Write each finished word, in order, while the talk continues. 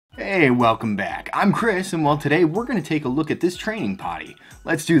Hey, welcome back. I'm Chris, and well, today we're going to take a look at this training potty.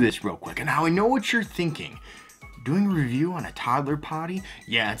 Let's do this real quick. And now I know what you're thinking. Doing a review on a toddler potty?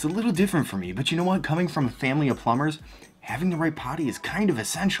 Yeah, it's a little different for me, but you know what? Coming from a family of plumbers, having the right potty is kind of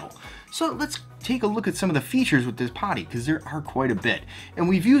essential. So let's take a look at some of the features with this potty, because there are quite a bit. And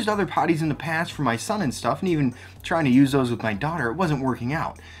we've used other potties in the past for my son and stuff, and even trying to use those with my daughter, it wasn't working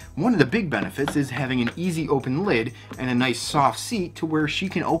out. One of the big benefits is having an easy open lid and a nice soft seat to where she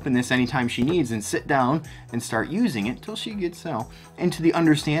can open this anytime she needs and sit down and start using it till she gets into the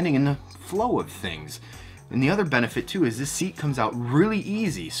understanding and the flow of things. And the other benefit too is this seat comes out really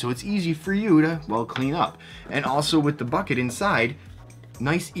easy, so it's easy for you to, well, clean up. And also with the bucket inside,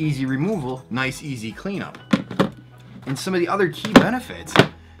 nice easy removal, nice easy cleanup. And some of the other key benefits,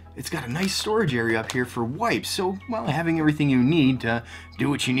 it's got a nice storage area up here for wipes, so, well, having everything you need to do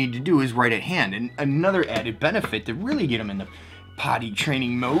what you need to do is right at hand. And another added benefit to really get them in the potty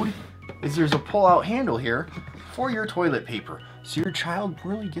training mode is there's a pull-out handle here for your toilet paper. So your child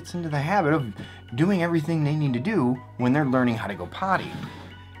really gets into the habit of doing everything they need to do when they're learning how to go potty.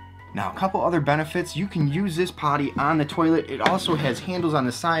 Now, a couple other benefits, you can use this potty on the toilet. It also has handles on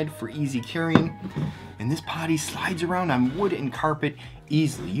the side for easy carrying. And this potty slides around on wood and carpet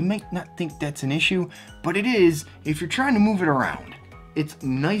easily. You might not think that's an issue, but it is if you're trying to move it around. It's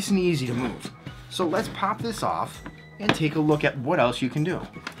nice and easy to move. So let's pop this off and take a look at what else you can do.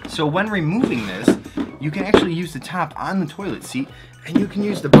 So when removing this, you can actually use the top on the toilet seat, and you can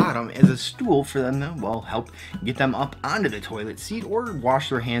use the bottom as a stool for them to, well, help get them up onto the toilet seat or wash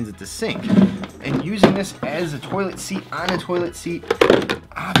their hands at the sink. And using this as a toilet seat on a toilet seat,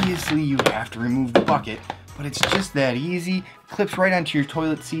 obviously you have to remove the bucket, but it's just that easy. Clips right onto your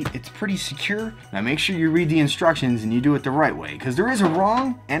toilet seat. It's pretty secure. Now make sure you read the instructions and you do it the right way, because there is a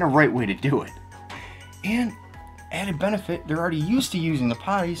wrong and a right way to do it. And added benefit, they're already used to using the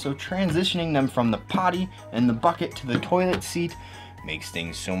potty, so transitioning them from the potty and the bucket to the toilet seat makes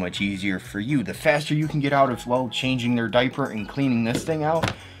things so much easier for you. The faster you can get out of, well, changing their diaper and cleaning this thing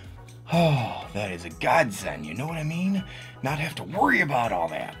out, oh, that is a godsend, you know what I mean? Not have to worry about all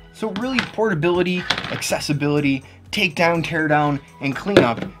that. So really, portability, accessibility, take down, tear down, and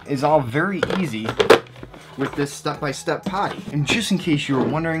cleanup is all very easy with this step-by-step potty. And just in case you were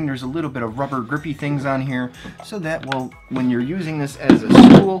wondering, there's a little bit of rubber grippy things on here so that, well, when you're using this as a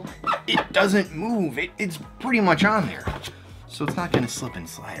stool, it doesn't move. It's pretty much on there. So it's not going to slip and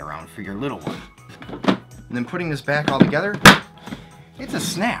slide around for your little one. And then putting this back all together, it's a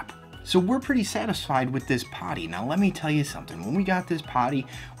snap. So we're pretty satisfied with this potty. Now let me tell you something. When we got this potty,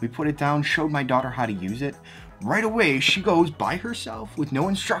 we put it down, showed my daughter how to use it. Right away, she goes by herself with no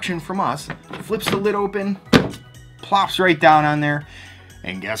instruction from us, flips the lid open, plops right down on there,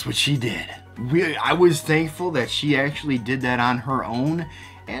 and guess what she did? I was thankful that she actually did that on her own,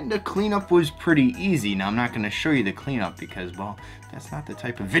 and the cleanup was pretty easy. Now, I'm not going to show you the cleanup because, well, that's not the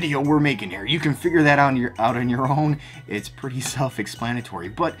type of video we're making here. You can figure that out on your own. It's pretty self-explanatory,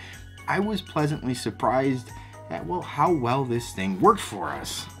 but I was pleasantly surprised at, well, how well this thing worked for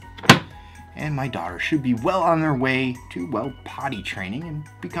us. And my daughter should be well on their way to, well, potty training and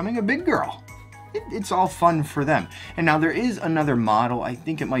becoming a big girl. It's all fun for them. And now there is another model. I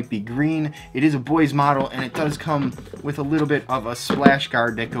think it might be green. It is a boy's model, and it does come with a little bit of a splash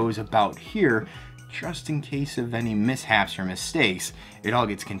guard that goes about here, just in case of any mishaps or mistakes. It all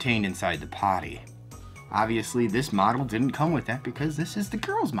gets contained inside the potty. Obviously, this model didn't come with that because this is the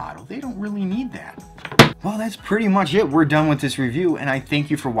girls' model. They don't really need that. Well, that's pretty much it. We're done with this review, and I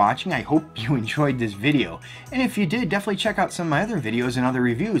thank you for watching. I hope you enjoyed this video. And if you did, definitely check out some of my other videos and other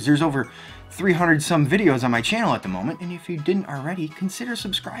reviews. There's over 300 some videos on my channel at the moment, and if you didn't already, consider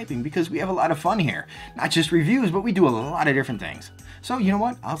subscribing because we have a lot of fun here. Not just reviews, but we do a lot of different things. So, you know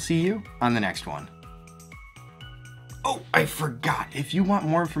what? I'll see you on the next one. Oh, I forgot. If you want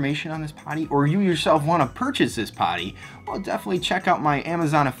more information on this potty, or you yourself want to purchase this potty, well, definitely check out my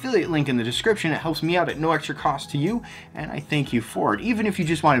Amazon affiliate link in the description. It helps me out at no extra cost to you, and I thank you for it. Even if you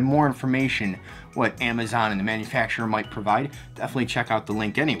just wanted more information what Amazon and the manufacturer might provide, definitely check out the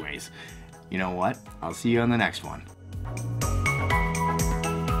link anyways. You know what? I'll see you on the next one.